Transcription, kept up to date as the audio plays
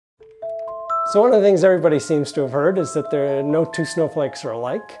So one of the things everybody seems to have heard is that there are no two snowflakes are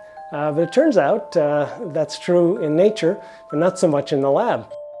alike. But it turns out that's true in nature, but not so much in the lab.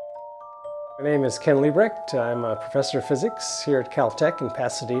 My name is Ken Libbrecht. I'm a professor of physics here at Caltech in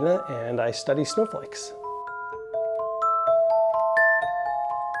Pasadena, and I study snowflakes.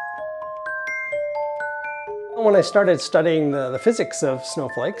 When I started studying the physics of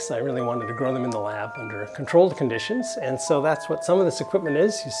snowflakes, I really wanted to grow them in the lab under controlled conditions, and so that's what some of this equipment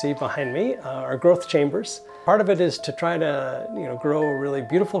is. You see behind me are growth chambers. Part of it is to try to grow really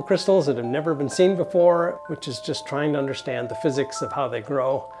beautiful crystals that have never been seen before, which is just trying to understand the physics of how they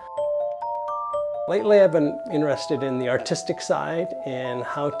grow. Lately I've been interested in the artistic side and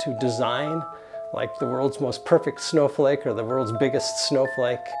how to design like the world's most perfect snowflake or the world's biggest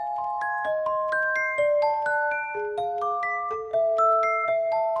snowflake.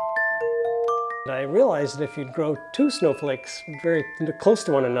 I realized that if you'd grow two snowflakes very close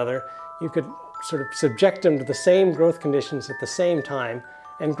to one another, you could sort of subject them to the same growth conditions at the same time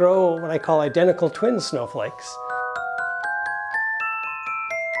and grow what I call identical twin snowflakes.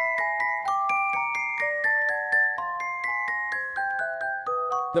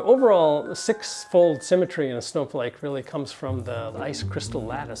 The overall six-fold symmetry in a snowflake really comes from the ice crystal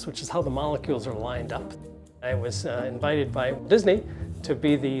lattice, which is how the molecules are lined up. I was invited by Disney to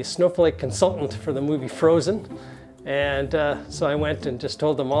be the snowflake consultant for the movie Frozen. And so I went and just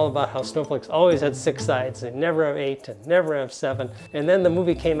told them all about how snowflakes always had 6 sides. They never have 8 and never have 7. And then the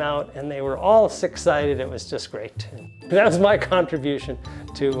movie came out and they were all 6-sided. It was just great. And that was my contribution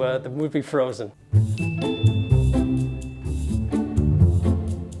to the movie Frozen.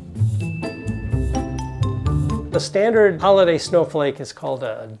 The standard holiday snowflake is called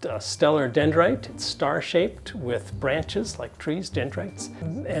a stellar dendrite. It's star-shaped with branches like trees, dendrites.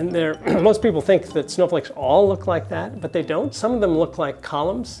 And most people think that snowflakes all look like that, but they don't. Some of them look like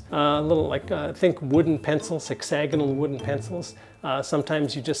columns, a little like, think wooden pencils, hexagonal wooden pencils.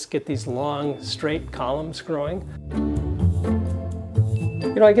 Sometimes you just get these long, straight columns growing.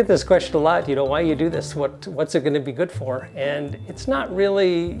 I get this question a lot, why you do this? What's it going to be good for? And it's not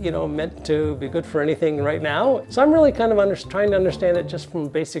really, meant to be good for anything right now. So I'm really kind of trying to understand it just from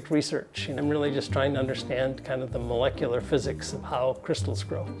basic research. I'm really just trying to understand kind of the molecular physics of how crystals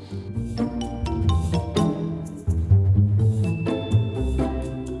grow.